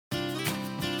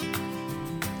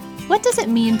What does it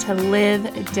mean to live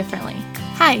differently?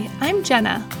 Hi, I'm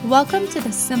Jenna. Welcome to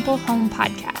the Simple Home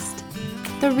Podcast.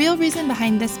 The real reason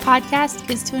behind this podcast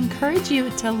is to encourage you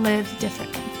to live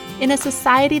differently. In a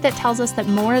society that tells us that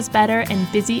more is better and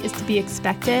busy is to be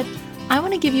expected, I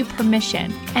want to give you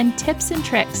permission and tips and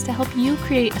tricks to help you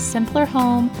create a simpler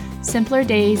home, simpler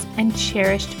days, and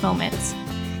cherished moments.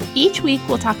 Each week,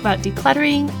 we'll talk about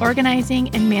decluttering, organizing,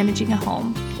 and managing a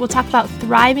home. We'll talk about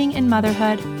thriving in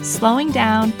motherhood, slowing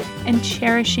down, and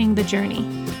cherishing the journey.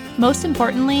 Most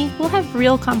importantly, we'll have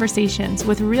real conversations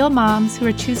with real moms who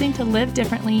are choosing to live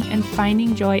differently and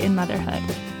finding joy in motherhood.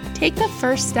 Take the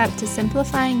first step to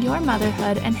simplifying your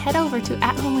motherhood and head over to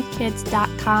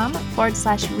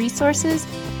athomewithkids.com/resources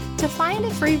to find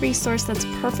a free resource that's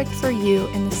perfect for you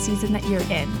in the season that you're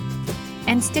in.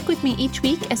 And stick with me each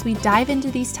week as we dive into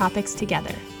these topics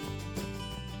together.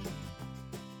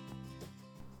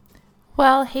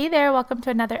 Well, hey there, welcome to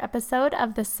another episode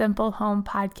of the Simple Home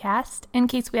Podcast. In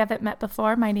case we haven't met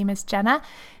before, my name is Jenna,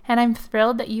 and I'm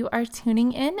thrilled that you are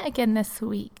tuning in again this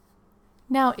week.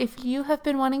 Now, if you have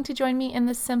been wanting to join me in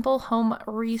the Simple Home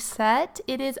Reset,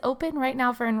 it is open right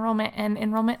now for enrollment, and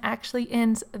enrollment actually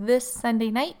ends this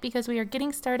Sunday night because we are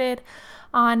getting started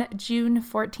on June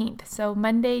 14th. So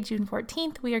Monday, June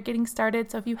 14th, we are getting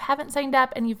started. So if you haven't signed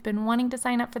up and you've been wanting to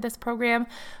sign up for this program,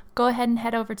 go ahead and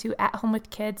head over to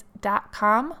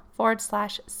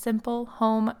athomewithkids.com/simple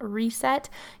home reset.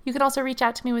 You can also reach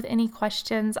out to me with any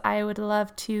questions. I would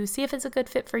love to see if it's a good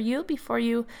fit for you before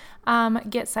you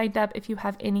get signed up if you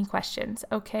have any questions.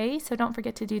 Okay, so don't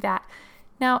forget to do that.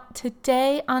 Now,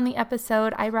 today on the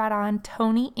episode, I brought on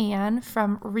Toni-Ann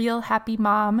from Real Happy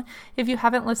Mom. If you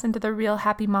haven't listened to the Real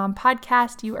Happy Mom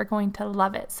podcast, you are going to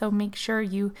love it. So make sure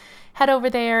you head over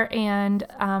there and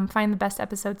find the best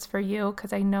episodes for you,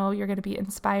 because I know you're going to be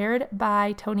inspired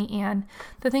by Toni-Ann.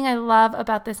 The thing I love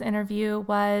about this interview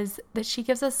was that she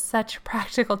gives us such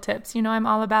practical tips. You know, I'm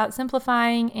all about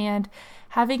simplifying and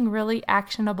having really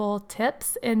actionable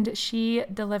tips, and she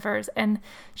delivers, and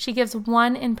she gives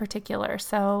one in particular.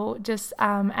 So just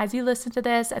as you listen to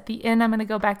this, at the end, I'm going to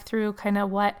go back through kind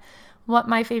of what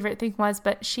my favorite thing was,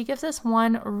 but she gives us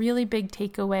one really big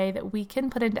takeaway that we can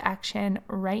put into action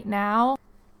right now,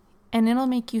 and it'll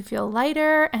make you feel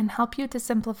lighter and help you to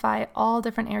simplify all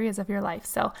different areas of your life.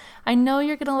 So I know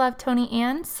you're going to love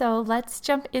Toni-Ann, so let's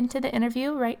jump into the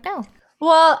interview right now.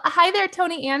 Well, hi there,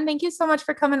 Toni-Ann. Thank you so much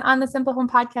for coming on the Simple Home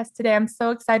Podcast today. I'm so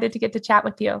excited to get to chat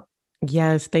with you.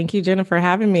 Yes, thank you, Jenna, for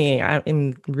having me.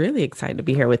 I'm really excited to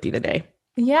be here with you today.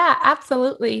 Yeah,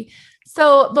 absolutely.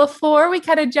 So before we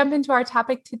kind of jump into our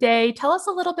topic today, tell us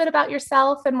a little bit about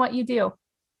yourself and what you do.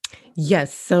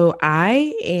 Yes, so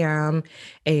I am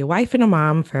a wife and a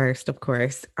mom first, of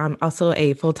course. I'm also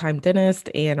a full-time dentist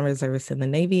and a reservist in the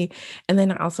Navy. And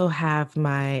then I also have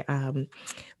my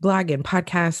blog and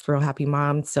podcast, Real Happy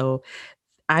Mom. So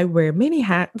I wear many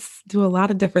hats, do a lot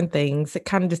of different things. It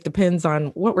kind of just depends on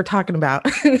what we're talking about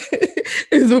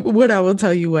is what I will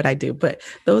tell you what I do. But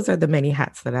those are the many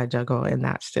hats that I juggle. And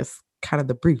that's just kind of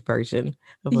the brief version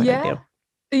of what I do.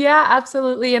 Yeah,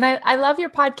 absolutely. And I love your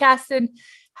podcast and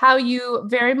how you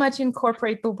very much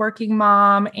incorporate the working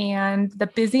mom and the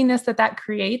busyness that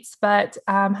creates, but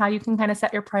how you can kind of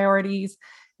set your priorities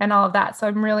and all of that. So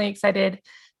I'm really excited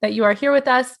that you are here with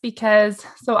us because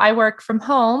I work from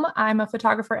home. I'm a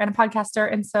photographer and a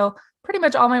podcaster. And so pretty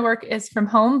much all my work is from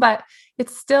home, but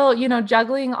it's still,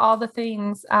 juggling all the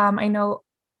things. I know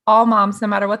all moms, no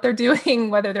matter what they're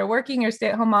doing, whether they're working or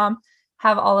stay-at-home mom,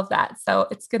 have all of that. So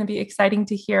it's going to be exciting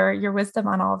to hear your wisdom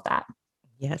on all of that.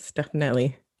 Yes,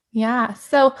 definitely. Yeah.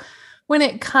 So when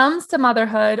it comes to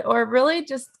motherhood, or really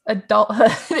just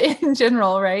adulthood in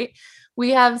general, right?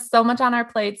 We have so much on our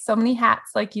plates, so many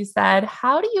hats, like you said.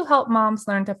 How do you help moms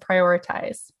learn to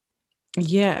prioritize?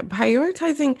 Yeah,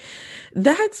 prioritizing,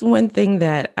 that's one thing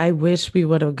that I wish we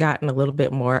would have gotten a little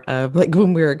bit more of, like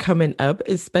when we were coming up,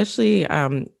 especially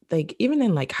like even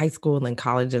in like high school and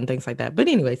college and things like that. But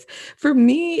anyways, for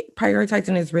me,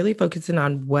 prioritizing is really focusing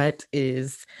on what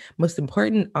is most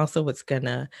important, also what's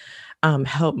gonna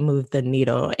help move the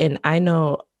needle. And I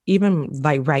know even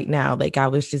like right now, like I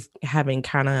was just having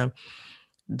kind of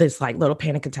this like little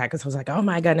panic attack because I was like, oh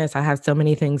my goodness, I have so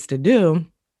many things to do.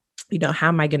 How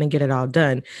am I going to get it all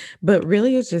done? But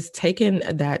really, it's just taking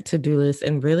that to-do list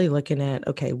and really looking at,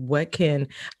 okay, what can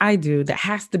I do that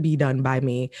has to be done by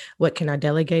me? What can I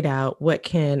delegate out? What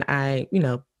can I,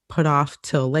 put off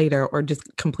till later or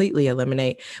just completely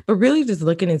eliminate? But really just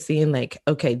looking and seeing like,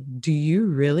 okay, do you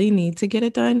really need to get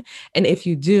it done? And if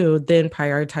you do, then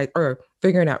prioritize or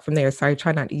figuring out from there. Sorry,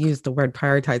 try not to use the word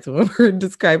prioritize when we're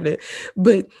describing it,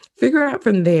 but figure out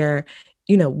from there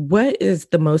what is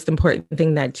the most important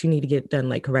thing that you need to get done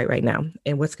like right now,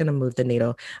 and what's going to move the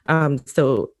needle.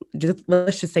 So just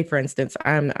let's just say, for instance,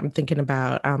 I'm thinking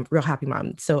about Real Happy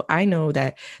Mom. So I know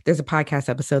that there's a podcast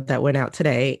episode that went out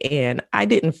today, and I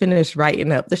didn't finish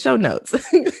writing up the show notes.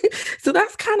 So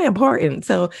that's kind of important.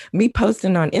 So me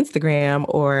posting on Instagram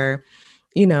or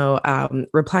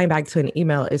replying back to an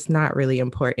email is not really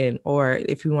important. Or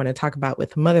if you want to talk about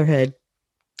with motherhood,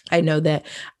 I know that,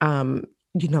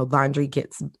 laundry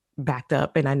gets backed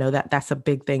up, and I know that that's a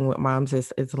big thing with moms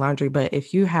is laundry. But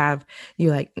if you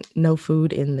like no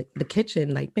food in the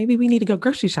kitchen, like maybe we need to go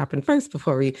grocery shopping first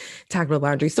before we tackle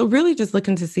laundry. So really just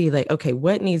looking to see like, okay,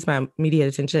 what needs my immediate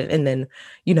attention, and then,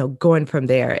 going from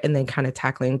there and then kind of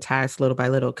tackling tasks little by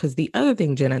little. Because the other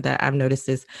thing, Jenna, that I've noticed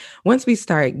is once we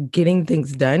start getting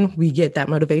things done, we get that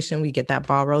motivation, we get that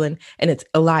ball rolling, and it's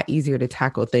a lot easier to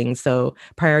tackle things. So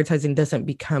prioritizing doesn't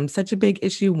become such a big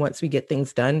issue once we get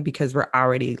things done because we're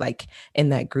already like in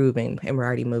that grooving and we're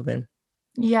already moving.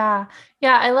 Yeah.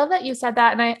 Yeah. I love that you said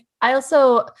that. And I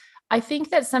also, I think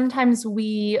that sometimes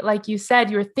we, like you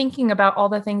said, you're thinking about all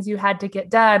the things you had to get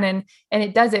done and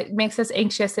it makes us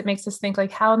anxious. It makes us think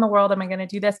like, how in the world am I going to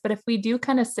do this? But if we do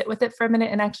kind of sit with it for a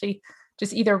minute and actually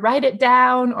just either write it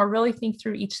down or really think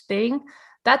through each thing,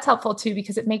 that's helpful too,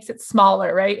 because it makes it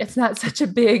smaller, right? It's not such a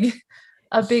big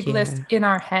list Yeah. in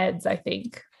our heads, I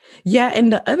think. Yeah.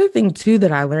 And the other thing too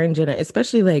that I learned, Jenna,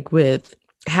 especially like with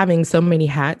having so many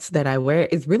hats that I wear,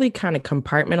 is really kind of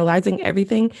compartmentalizing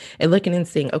everything and looking and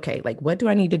seeing, okay, like what do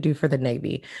I need to do for the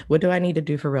Navy? What do I need to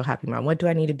do for Real Happy Mom? What do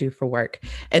I need to do for work?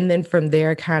 And then from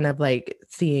there, kind of like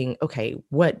seeing, okay,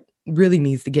 what really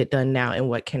needs to get done now and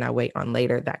what can I wait on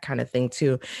later, that kind of thing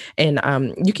too. And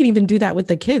you can even do that with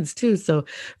the kids too. So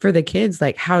for the kids,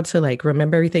 like how to like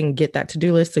remember everything, get that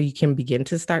to-do list so you can begin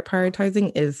to start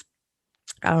prioritizing is,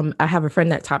 I have a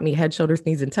friend that taught me head, shoulders,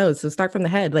 knees, and toes. So start from the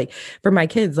head. Like for my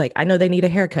kids, like I know they need a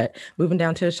haircut, moving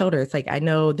down to the shoulders. Like I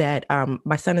know that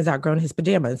my son has outgrown his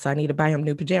pajamas, so I need to buy him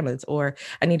new pajamas, or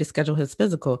I need to schedule his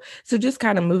physical. So just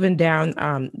kind of moving down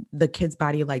the kid's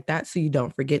body like that, so you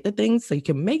don't forget the things, so you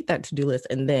can make that to do list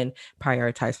and then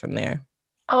prioritize from there.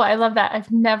 Oh, I love that.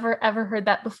 I've never ever heard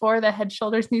that before, the head,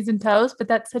 shoulders, knees, and toes, but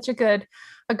that's such a good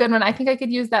one. I think I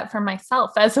could use that for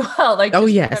myself as well. Like Oh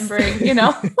just yes. remembering,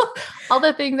 all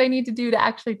the things I need to do to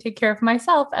actually take care of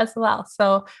myself as well.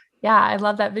 So yeah, I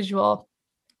love that visual.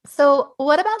 So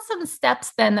what about some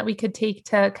steps then that we could take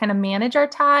to kind of manage our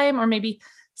time or maybe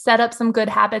set up some good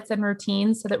habits and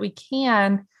routines so that we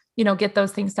can, get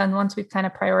those things done once we've kind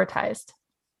of prioritized?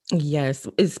 Yes,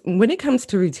 is when it comes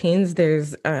to routines,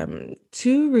 there's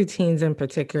two routines in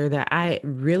particular that I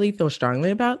really feel strongly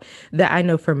about, that I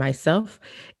know for myself.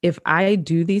 If I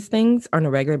do these things on a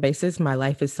regular basis, my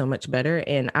life is so much better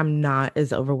and I'm not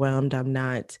as overwhelmed. I'm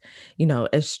not,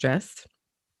 as stressed.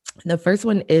 The first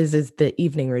one is the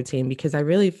evening routine, because I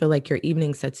really feel like your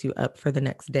evening sets you up for the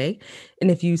next day.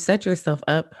 And if you set yourself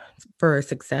up for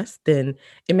success, then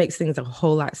it makes things a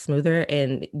whole lot smoother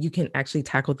and you can actually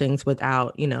tackle things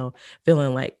without,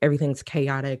 feeling like everything's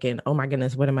chaotic and oh my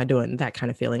goodness, what am I doing? That kind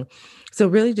of feeling. So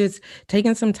really just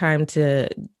taking some time to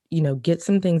get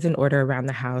some things in order around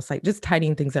the house, like just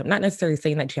tidying things up, not necessarily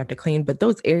saying that you have to clean, but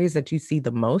those areas that you see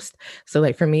the most. So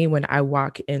like for me, when I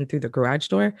walk in through the garage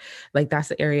door, like that's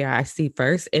the area I see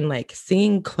first. And like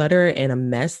seeing clutter and a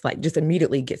mess, like just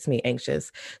immediately gets me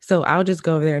anxious. So I'll just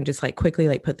go over there and just like quickly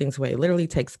like put things away. It literally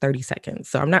takes 30 seconds.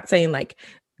 So I'm not saying like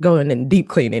go in and deep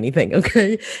clean anything.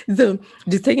 Okay. So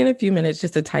just taking a few minutes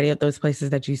just to tidy up those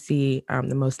places that you see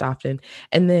the most often.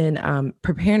 And then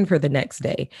preparing for the next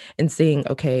day and seeing,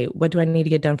 okay, what do I need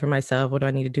to get done for myself? What do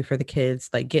I need to do for the kids?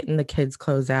 Like getting the kids'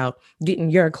 clothes out,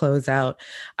 getting your clothes out.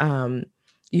 Um,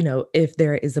 if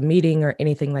there is a meeting or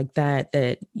anything like that,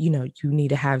 that, you need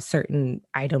to have certain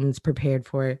items prepared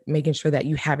for, making sure that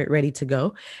you have it ready to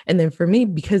go. And then for me,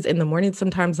 because in the morning,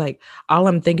 sometimes like all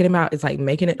I'm thinking about is like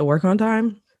making it to work on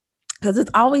time, because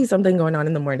it's always something going on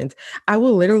in the mornings. I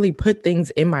will literally put things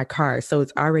in my car so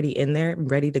it's already in there,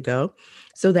 ready to go,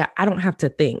 so that I don't have to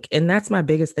think. And that's my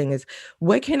biggest thing is,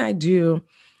 what can I do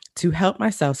to help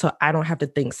myself so I don't have to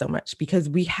think so much? Because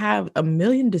we have a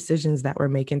million decisions that we're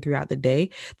making throughout the day.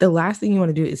 The last thing you want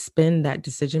to do is spend that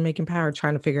decision making power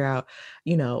trying to figure out,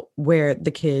 where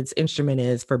the kids' instrument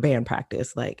is for band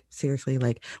practice. Like seriously,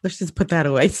 like let's just put that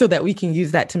away so that we can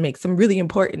use that to make some really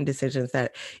important decisions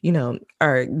that,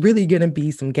 are really going to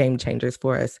be some game changers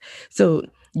for us. So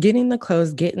getting the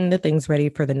clothes, getting the things ready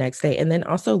for the next day, and then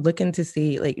also looking to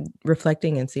see, like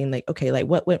reflecting and seeing like, okay, like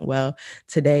what went well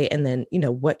today, and then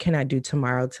what can I do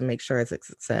tomorrow to make sure it's a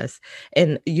success.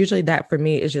 And usually that for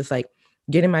me is just like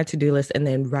getting my to-do list and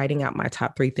then writing out my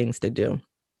top 3 things to do.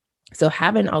 So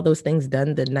having all those things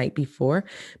done the night before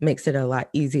makes it a lot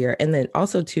easier. And then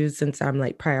also too, since I'm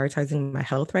like prioritizing my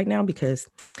health right now, because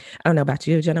I don't know about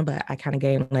you, Jenna, but I kind of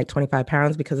gained like 25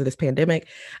 pounds because of this pandemic.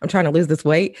 I'm trying to lose this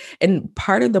weight. And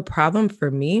part of the problem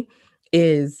for me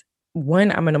is,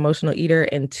 one, I'm an emotional eater,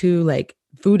 and two, like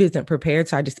food isn't prepared.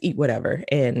 So I just eat whatever.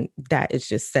 And that is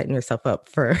just setting yourself up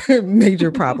for major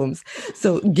problems.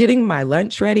 So getting my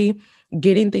lunch ready,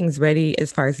 getting things ready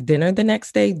as far as dinner the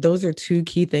next day, those are two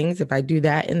key things. If I do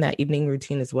that in that evening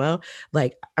routine as well,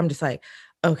 like I'm just like,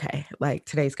 okay, like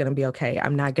today's gonna be okay.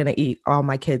 I'm not gonna eat all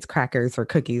my kids' crackers or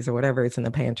cookies or whatever is in the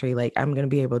pantry. Like I'm gonna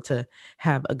be able to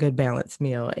have a good balanced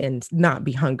meal and not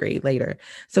be hungry later.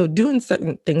 So doing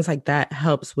certain things like that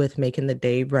helps with making the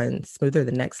day run smoother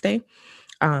the next day.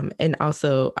 And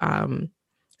also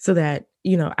so that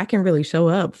I can really show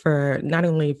up for not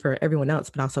only for everyone else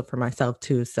but also for myself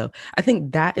too. So I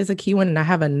think that is a key one. And I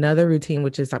have another routine,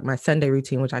 which is like my Sunday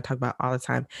routine, which I talk about all the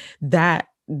time. That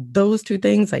those two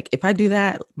things, like if I do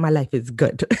that, my life is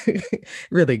good.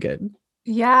 Really good.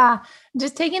 Yeah,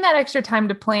 just taking that extra time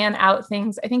to plan out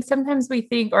things. I think sometimes we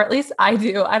think, or at least I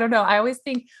do, I don't know. I always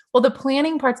think, well, the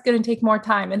planning part's going to take more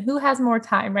time and who has more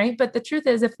time, right? But the truth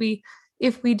is if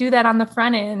we do that on the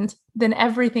front end, then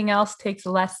everything else takes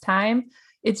less time.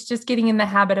 It's just getting in the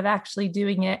habit of actually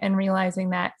doing it and realizing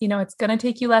that, it's going to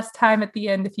take you less time at the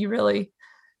end if you really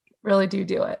really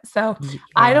do it. So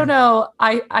I don't Yeah. know.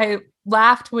 I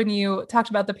laughed when you talked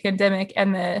about the pandemic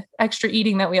and the extra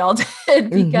eating that we all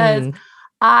did because Hmm.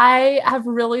 I have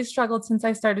really struggled since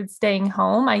I started staying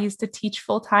home. I used to teach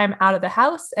full time out of the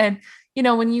house. And,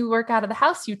 when you work out of the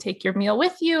house, you take your meal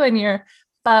with you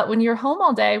but when you're home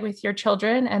all day with your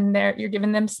children and you're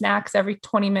giving them snacks every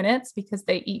 20 minutes because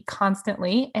they eat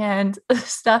constantly and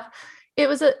stuff, it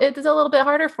is a little bit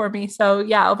harder for me. So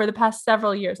yeah, over the past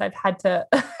several years, I've had to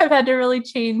I've had to really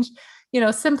change,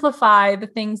 simplify the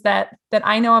things that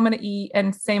I know I'm going to eat,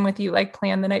 and same with you, like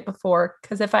plan the night before.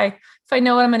 Because if I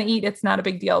know what I'm going to eat, it's not a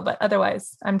big deal. But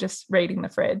otherwise, I'm just raiding the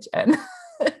fridge and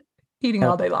eating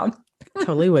all Yep. day long.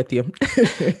 Totally with you.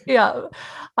 Yeah,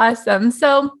 awesome.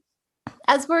 So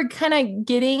as we're kind of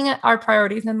getting our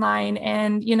priorities in line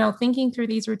and thinking through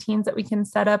these routines that we can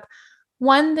set up,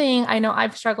 one thing I know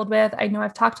I've struggled with, I know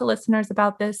I've talked to listeners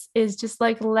about this, is just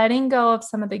like letting go of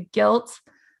some of the guilt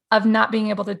of not being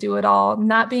able to do it all,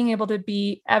 not being able to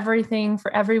be everything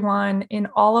for everyone in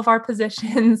all of our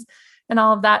positions and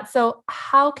all of that. So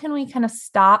how can we kind of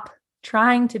stop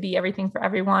trying to be everything for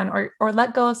everyone, or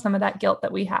let go of some of that guilt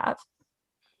that we have?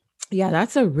 Yeah,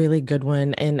 that's a really good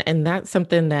one, and that's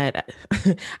something that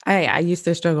I used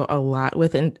to struggle a lot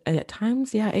with, and at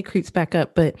times, yeah, it creeps back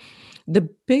up. But the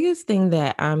biggest thing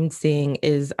that I'm seeing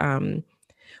is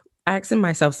asking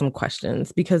myself some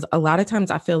questions, because a lot of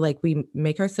times I feel like we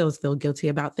make ourselves feel guilty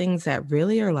about things that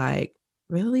really are like,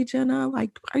 really, Jenna?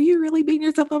 Like, are you really beating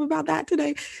yourself up about that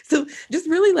today? So just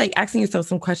really like asking yourself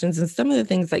some questions, and some of the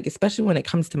things, like especially when it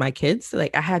comes to my kids,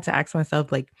 like I had to ask myself,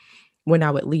 like when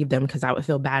I would leave them, because I would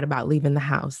feel bad about leaving the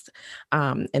house.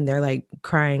 And they're like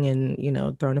crying and,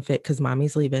 throwing a fit because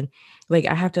mommy's leaving. Like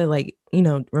I have to like,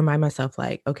 remind myself,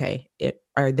 like, okay,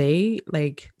 are they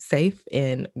like safe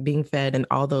and being fed and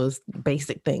all those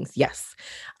basic things? Yes.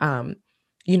 Um,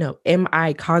 am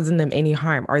I causing them any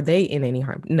harm? Are they in any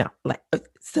harm? No. Like,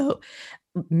 so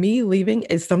me leaving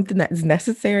is something that is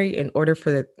necessary in order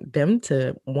for them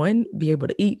to, one, be able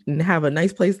to eat and have a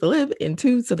nice place to live, and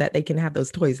two, so that they can have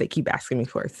those toys they keep asking me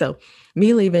for. So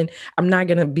me leaving, I'm not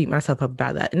gonna beat myself up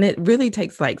about that. And it really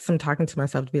takes like some talking to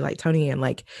myself to be like, Toni-Ann,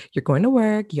 like you're going to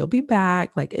work, you'll be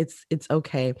back, like it's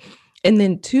okay. And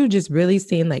then two, just really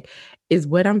seeing like, is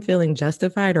what I'm feeling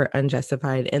justified or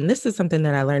unjustified? And this is something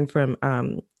that I learned from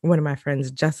one of my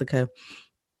friends, Jessica.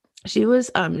 She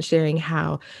was sharing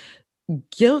how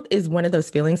guilt is one of those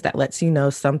feelings that lets you know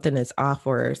something is off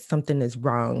or something is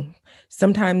wrong.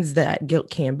 Sometimes that guilt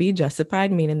can be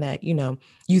justified, meaning that,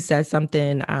 you said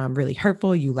something really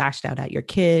hurtful, you lashed out at your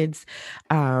kids,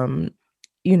 um,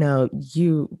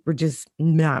 you were just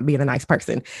not being a nice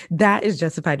person. That is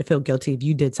justified to feel guilty if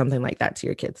you did something like that to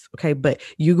your kids. Okay. But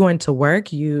you going to work,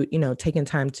 taking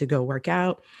time to go work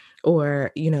out,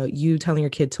 or you telling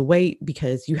your kid to wait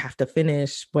because you have to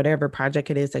finish whatever project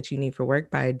it is that you need for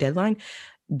work by a deadline,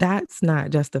 that's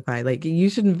not justified. Like you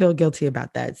shouldn't feel guilty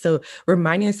about that. So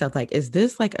remind yourself, like, is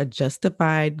this like a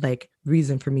justified like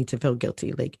reason for me to feel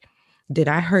guilty? Like, did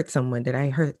I hurt someone? Did I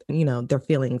hurt, their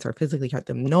feelings or physically hurt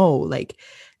them? No. Like,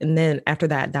 and then after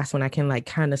that, that's when I can like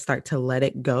kind of start to let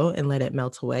it go and let it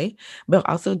melt away. But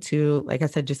also too, like I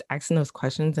said, just asking those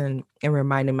questions and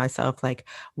reminding myself, like,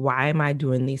 why am I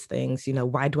doing these things?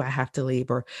 Why do I have to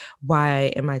leave? Or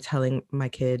why am I telling my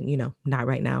kid, not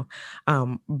right now?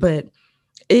 But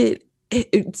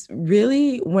it's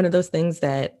really one of those things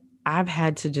that I've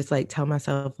had to just like tell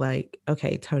myself, like,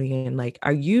 okay, Tony, and like,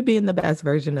 are you being the best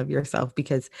version of yourself?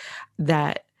 Because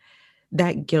that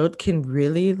that guilt can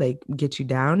really like get you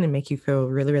down and make you feel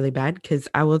really, really bad. Because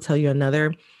I will tell you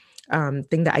another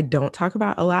thing that I don't talk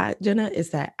about a lot, Jenna, is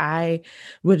that I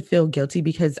would feel guilty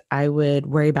because I would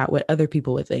worry about what other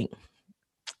people would think,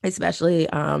 especially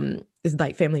is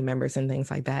like family members and things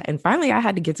like that. And finally I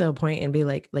had to get to a point and be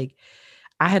like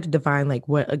I had to define like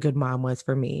what a good mom was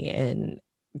for me, and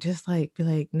just like be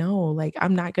like, no, like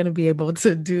I'm not going to be able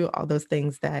to do all those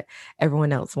things that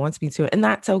everyone else wants me to. And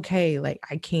that's okay. Like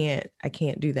I can't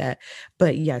do that.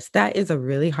 But yes, that is a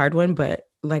really hard one. But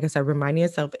like I said, reminding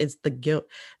yourself is the guilt,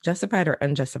 justified or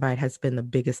unjustified, has been the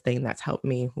biggest thing that's helped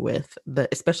me with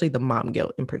especially the mom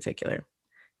guilt in particular.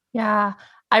 Yeah,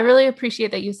 I really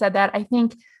appreciate that you said that. I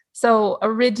think so.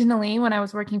 Originally, when I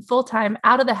was working full time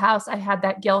out of the house, I had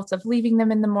that guilt of leaving them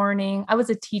in the morning. I was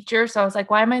a teacher, so I was like,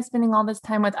 why am I spending all this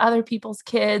time with other people's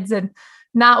kids and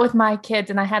not with my kids?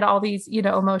 And I had all these,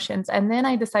 emotions. And then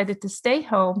I decided to stay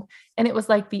home, and it was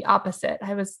like the opposite.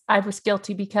 I was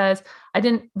guilty because I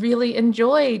didn't really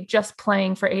enjoy just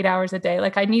playing for 8 hours a day.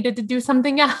 Like I needed to do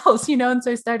something else, and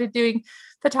so I started doing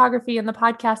photography and the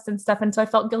podcast and stuff. And so I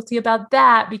felt guilty about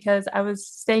that because I was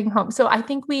staying home. So I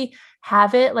think we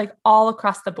have it like all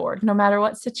across the board, no matter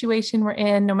what situation we're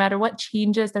in, no matter what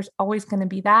changes, there's always going to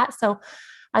be that. So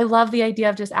I love the idea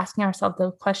of just asking ourselves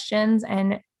those questions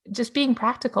and just being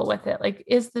practical with it. Like,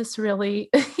 is this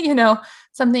really,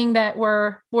 something that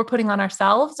we're putting on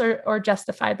ourselves or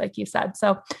justified, like you said?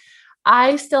 So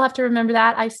I still have to remember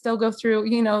that. I still go through,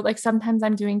 like sometimes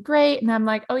I'm doing great and I'm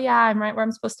like, oh yeah, I'm right where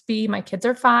I'm supposed to be. My kids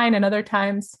are fine. And other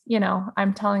times,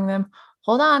 I'm telling them,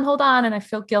 hold on. And I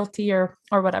feel guilty or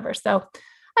whatever. So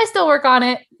I still work on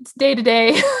it. It's day to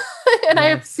day. And I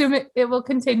Yes. assume it will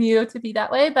continue to be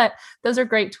that way, but those are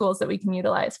great tools that we can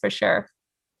utilize for sure.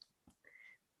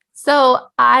 So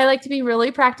I like to be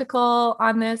really practical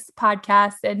on this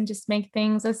podcast and just make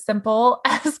things as simple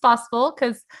as possible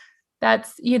because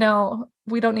that's, we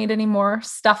don't need any more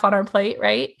stuff on our plate,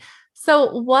 right?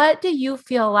 So, what do you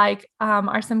feel like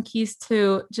are some keys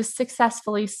to just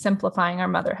successfully simplifying our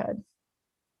motherhood?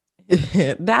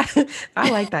 That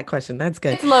I like that question. That's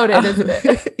good. It's loaded, isn't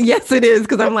it? Yes, it is,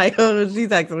 because I'm like, oh,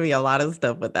 she's asking me a lot of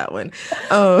stuff with that one.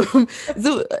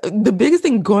 The biggest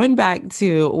thing, going back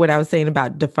to what I was saying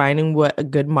about defining what a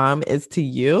good mom is to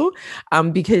you,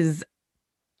 because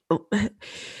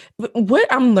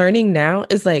what I'm learning now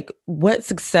is like what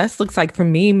success looks like for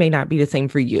me may not be the same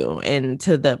for you and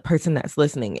to the person that's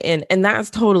listening. And that's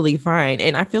totally fine.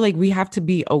 And I feel like we have to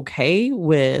be okay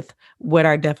with what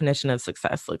our definition of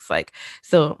success looks like.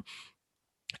 So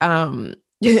um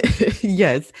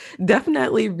yes,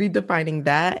 definitely redefining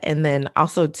that, and then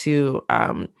also to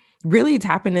really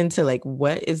tapping into like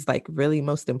what is like really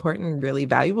most important, really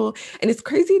valuable. And it's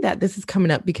crazy that this is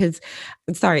coming up because,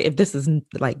 sorry if this is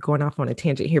like going off on a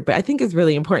tangent here, but I think it's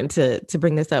really important to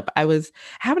bring this up. I was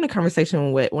having a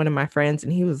conversation with one of my friends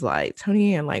and he was like,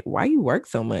 Toni-Ann, like, why you work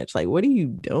so much? Like, what are you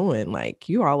doing? Like,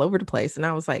 you're all over the place. And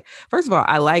I was like, first of all,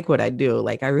 I like what I do.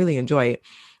 Like, I really enjoy it.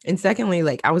 And secondly,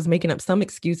 like I was making up some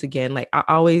excuse again. Like I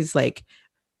always like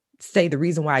say the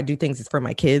reason why I do things is for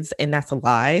my kids, and that's a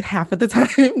lie half of the time.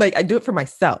 Like I do it for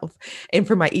myself and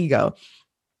for my ego,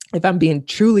 if I'm being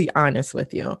truly honest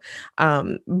with you.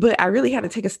 But I really had to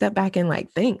take a step back and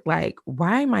like think, like,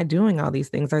 why am I doing all these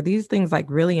things? Are these things like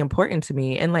really important to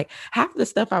me? And like half the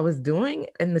stuff I was doing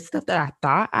and the stuff that I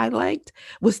thought I liked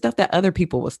was stuff that other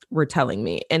people were telling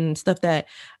me, and stuff that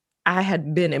I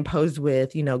had been imposed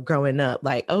with, growing up,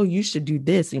 like, oh, you should do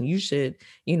this and you should,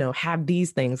 have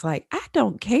these things. Like, I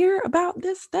don't care about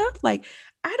this stuff. Like,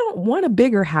 I don't want a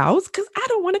bigger house because I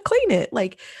don't want to clean it.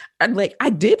 Like I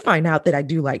did find out that I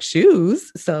do like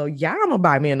shoes. So yeah, I'm gonna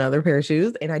buy me another pair of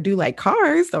shoes. And I do like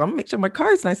cars. So I'm gonna make sure my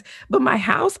car's nice. But my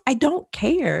house, I don't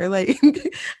care. Like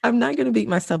I'm not gonna beat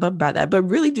myself up about that. But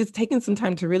really just taking some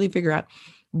time to really figure out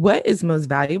what is most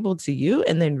valuable to you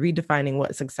and then redefining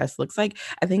what success looks like,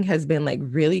 I think has been like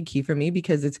really key for me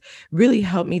because it's really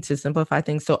helped me to simplify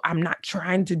things. So I'm not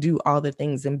trying to do all the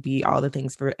things and be all the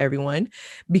things for everyone,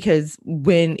 because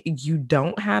when you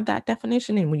don't have that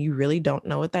definition and when you really don't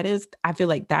know what that is, I feel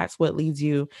like that's what leads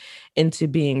you into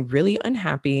being really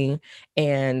unhappy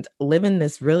and living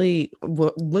this really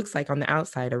what looks like on the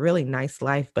outside a really nice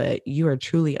life, but you are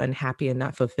truly unhappy and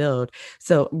not fulfilled.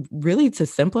 So really to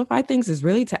simplify things is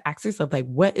really to ask yourself like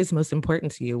what is most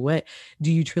important to you? What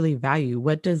do you truly value?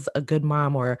 What does a good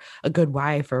mom or a good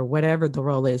wife or whatever the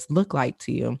role is look like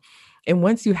to you? And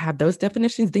once you have those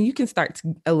definitions, then you can start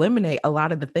to eliminate a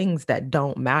lot of the things that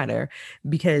don't matter.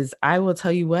 Because I will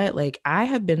tell you what, like I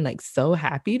have been like so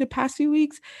happy the past few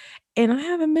weeks and I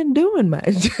haven't been doing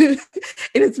much. And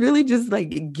it's really just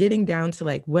like getting down to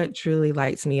like what truly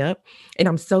lights me up. And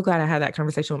I'm so glad I had that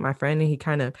conversation with my friend and he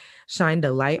kind of shined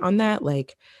a light on that.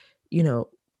 Like, you know,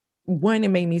 one, it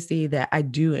made me see that I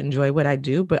do enjoy what I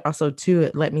do, but also two,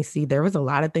 it let me see there was a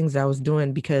lot of things I was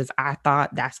doing because I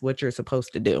thought that's what you're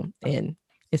supposed to do. And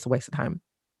it's a waste of time.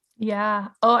 Yeah.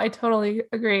 Oh, I totally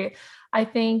agree. I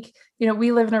think,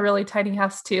 we live in a really tiny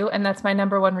house too, and that's my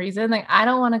number one reason. Like, I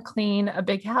don't want to clean a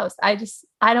big house. I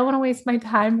don't want to waste my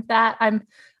time with that.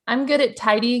 I'm good at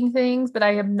tidying things, but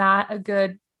I am not a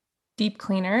good deep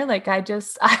cleaner. Like, I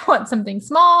want something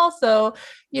small, so,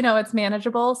 it's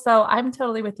manageable. So I'm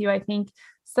totally with you. I think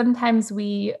sometimes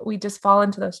we just fall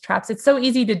into those traps. It's so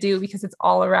easy to do because it's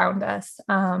all around us.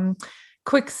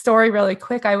 Quick story, really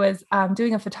quick. I was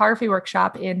doing a photography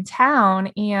workshop in town,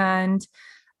 and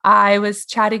I was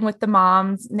chatting with the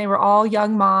moms, and they were all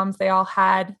young moms. They all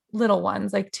had little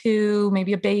ones, like two,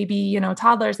 maybe a baby,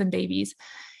 toddlers and babies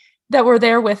that were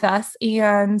there with us.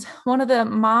 And one of the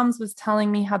moms was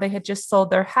telling me how they had just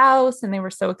sold their house and they were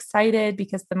so excited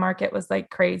because the market was like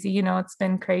crazy. It's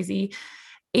been crazy.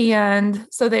 And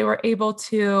so they were able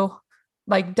to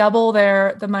like double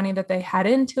the money that they had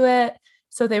into it.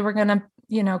 So they were going to,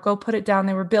 go put it down.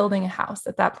 They were building a house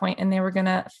at that point, and they were going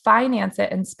to finance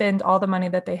it and spend all the money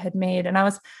that they had made. And I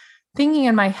was thinking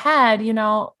in my head,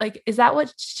 like, is that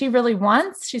what she really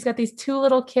wants? She's got these two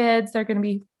little kids. They're going to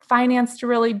be financed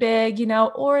really big,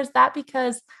 or is that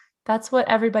because that's what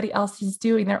everybody else is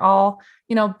doing? They're all,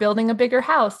 building a bigger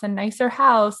house and nicer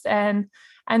house and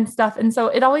stuff. And so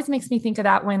it always makes me think of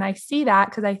that when I see that,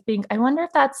 because I think, I wonder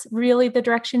if that's really the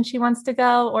direction she wants to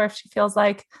go, or if she feels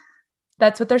like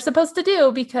that's what they're supposed to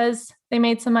do because they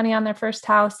made some money on their first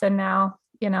house and now,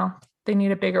 they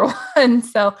need a bigger one.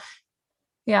 So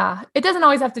yeah, it doesn't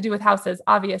always have to do with houses,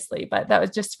 obviously, but that was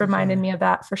just reminded Yeah. me of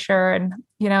that for sure. And,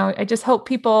 I just hope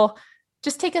people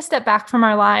just take a step back from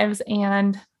our lives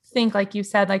and think, like you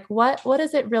said, like what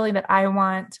is it really that I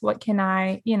want? What can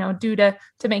I, do to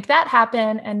make that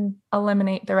happen and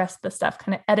eliminate the rest of the stuff,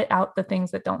 kind of edit out the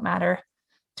things that don't matter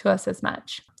to us as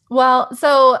much. Well,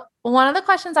 so one of the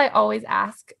questions I always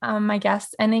ask my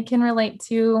guests, and it can relate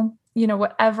to,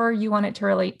 whatever you want it to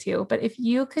relate to, but if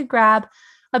you could grab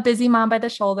a busy mom by the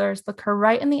shoulders, look her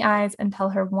right in the eyes and tell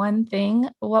her one thing,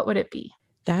 what would it be?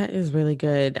 That is really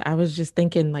good. I was just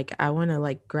thinking like I want to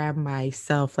like grab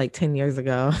myself like 10 years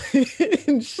ago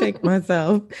and shake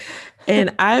myself.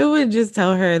 And I would just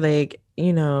tell her like,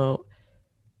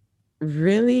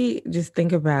 really just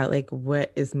think about like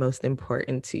what is most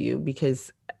important to you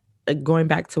because going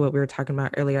back to what we were talking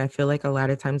about earlier, I feel like a lot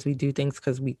of times we do things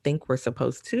because we think we're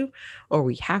supposed to or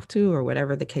we have to or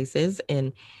whatever the case is.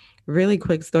 And really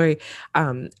quick story.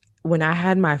 When I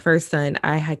had my first son,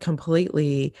 I had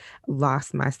completely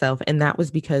lost myself. And that was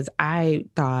because I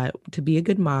thought to be a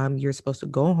good mom, you're supposed to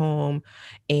go home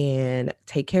and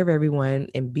take care of everyone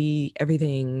and be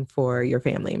everything for your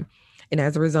family. And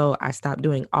as a result, I stopped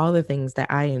doing all the things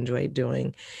that I enjoyed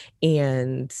doing.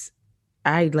 And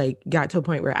I like got to a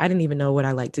point where I didn't even know what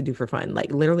I like to do for fun.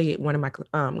 Like literally one of my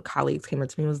colleagues came up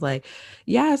to me and was like,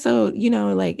 yeah, so,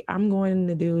 like I'm going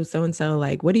to do so and so,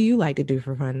 like, what do you like to do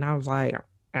for fun? And I was like,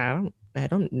 I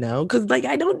don't know. Cause like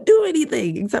I don't do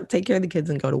anything except take care of the kids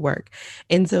and go to work.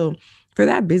 And so for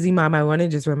that busy mom, I want to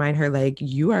just remind her like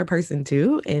you are a person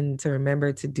too, and to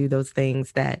remember to do those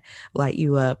things that light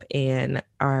you up and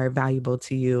are valuable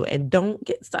to you. And don't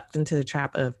get sucked into the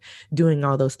trap of doing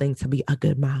all those things to be a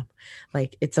good mom.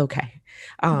 Like it's okay.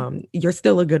 You're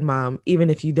still a good mom, even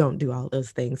if you don't do all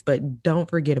those things, but don't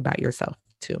forget about yourself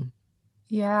too.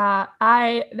 Yeah,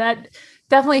 I that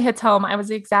definitely hits home. I was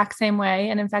the exact same way.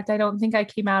 And in fact, I don't think I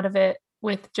came out of it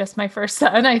with just my first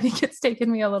son. I think it's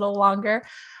taken me a little longer.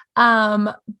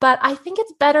 But I think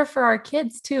it's better for our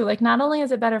kids too. Like, not only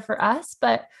is it better for us,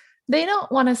 but they don't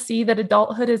want to see that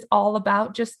adulthood is all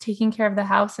about just taking care of the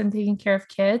house and taking care of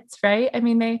kids, right? I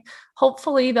mean,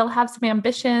 hopefully they'll have some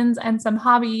ambitions and some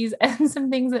hobbies and some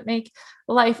things that make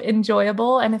life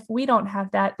enjoyable. And if we don't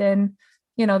have that, then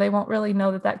they won't really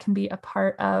know that that can be a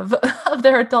part of of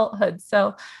their adulthood.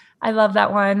 So I love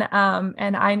that one.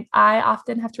 And I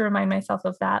often have to remind myself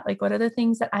of that. Like, what are the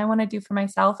things that I want to do for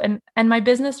myself? And my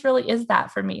business really is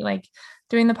that for me. Like,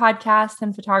 doing the podcast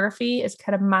and photography is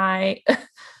kind of my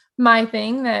my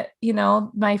thing that,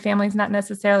 my family's not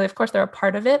necessarily, of course, they're a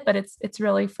part of it, but it's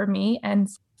really for me. And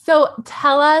so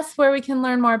tell us where we can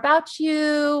learn more about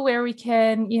you, where we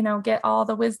can, get all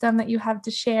the wisdom that you have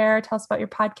to share. Tell us about your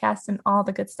podcast and all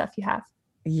the good stuff you have.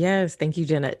 Yes, thank you,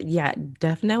 Jenna. Yeah,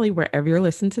 definitely wherever you're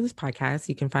listening to this podcast,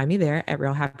 you can find me there at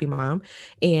Real Happy Mom.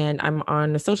 And I'm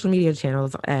on the social media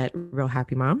channels at Real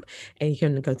Happy Mom. And you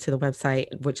can go to the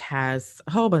website, which has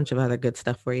a whole bunch of other good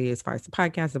stuff for you as far as the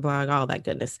podcast, the blog, all that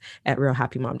goodness at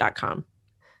realhappymom.com.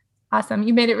 Awesome.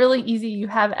 You made it really easy. You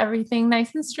have everything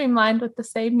nice and streamlined with the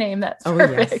same name. That's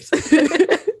perfect.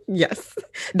 Yes. Yes.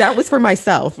 That was for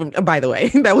myself, by the way.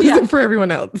 That wasn't for everyone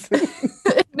else.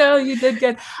 No, you did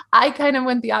good. I kind of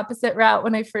went the opposite route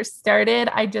when I first started.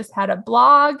 I just had a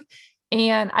blog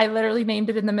and I literally named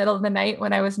it in the middle of the night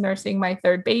when I was nursing my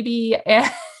third baby.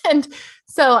 And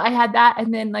so I had that.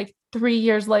 And then like 3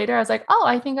 years later, I was like, oh,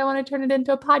 I think I want to turn it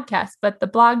into a podcast, but the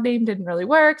blog name didn't really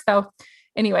work. So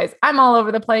anyways, I'm all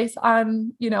over the place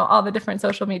on, all the different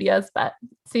social medias, but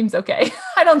seems okay.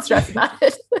 I don't stress about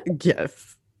it.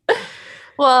 Yes.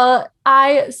 Well,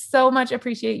 I so much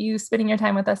appreciate you spending your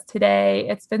time with us today.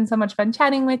 It's been so much fun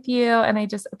chatting with you, and I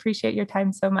just appreciate your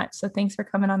time so much. So thanks for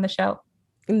coming on the show.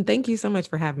 And thank you so much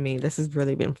for having me. This has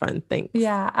really been fun. Thanks.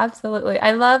 Yeah, absolutely.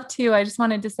 I just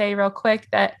wanted to say real quick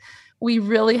that we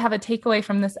really have a takeaway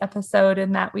from this episode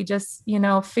and that we just,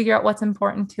 figure out what's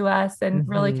important to us and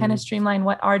really kind of streamline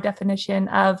what our definition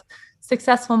of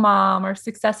successful mom or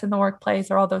success in the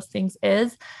workplace or all those things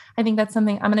is. I think that's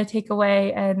something I'm going to take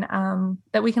away and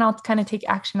that we can all kind of take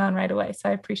action on right away. So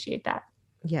I appreciate that.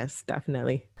 Yes,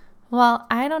 definitely. Well,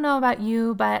 I don't know about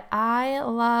you, but I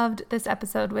loved this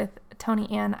episode with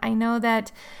Toni-Ann. I know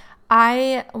that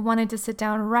I wanted to sit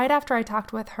down right after I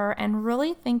talked with her and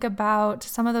really think about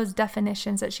some of those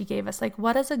definitions that she gave us. Like,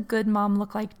 what does a good mom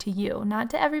look like to you? Not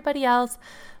to everybody else,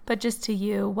 but just to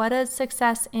you. What does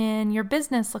success in your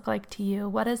business look like to you?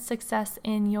 What does success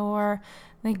in your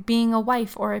being a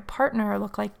wife or a partner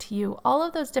look like to you? All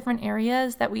of those different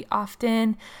areas that we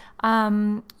often,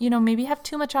 maybe have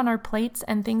too much on our plates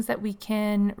and things that we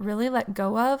can really let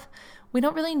go of. We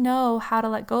don't really know how to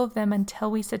let go of them until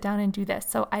we sit down and do this.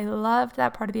 So I loved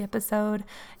that part of the episode,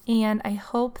 and I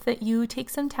hope that you take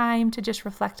some time to just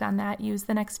reflect on that. Use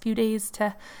the next few days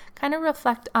to kind of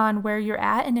reflect on where you're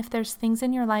at and if there's things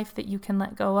in your life that you can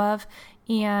let go of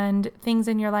and things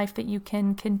in your life that you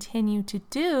can continue to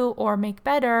do or make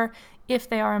better if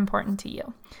they are important to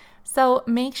you. So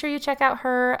make sure you check out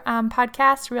her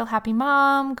podcast, Real Happy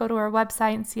Mom. Go to her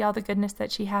website and see all the goodness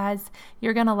that she has.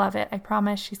 You're going to love it. I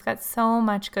promise. She's got so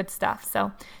much good stuff.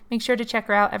 So make sure to check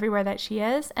her out everywhere that she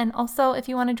is. And also, if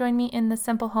you want to join me in the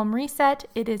Simple Home Reset,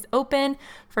 it is open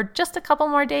for just a couple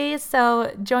more days.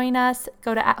 So join us.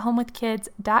 Go to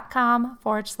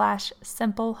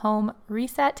athomewithkids.com/simple home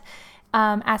reset.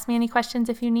 Ask me any questions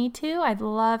if you need to. I'd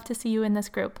love to see you in this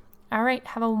group. All right,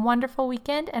 have a wonderful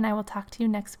weekend, and I will talk to you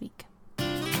next week.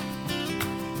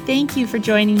 Thank you for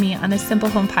joining me on the Simple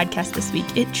Home Podcast this week.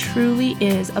 It truly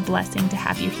is a blessing to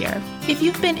have you here. If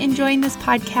you've been enjoying this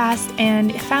podcast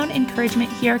and found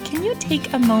encouragement here, can you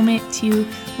take a moment to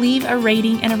leave a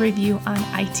rating and a review on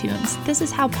iTunes? This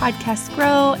is how podcasts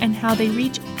grow and how they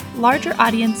reach larger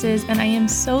audiences, and I am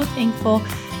so thankful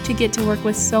to get to work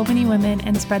with so many women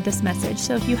and spread this message.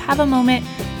 So if you have a moment,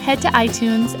 head to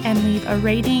iTunes and leave a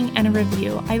rating and a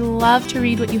review. I love to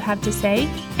read what you have to say,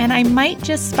 and I might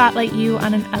just spotlight you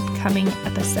on an upcoming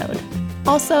episode.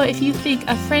 Also, if you think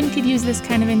a friend could use this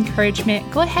kind of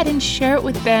encouragement, go ahead and share it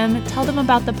with them. Tell them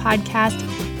about the podcast.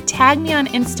 Tag me on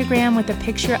Instagram with a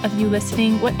picture of you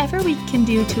listening, whatever we can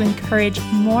do to encourage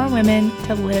more women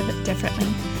to live differently.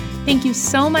 Thank you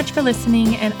so much for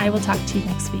listening, and I will talk to you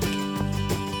next week.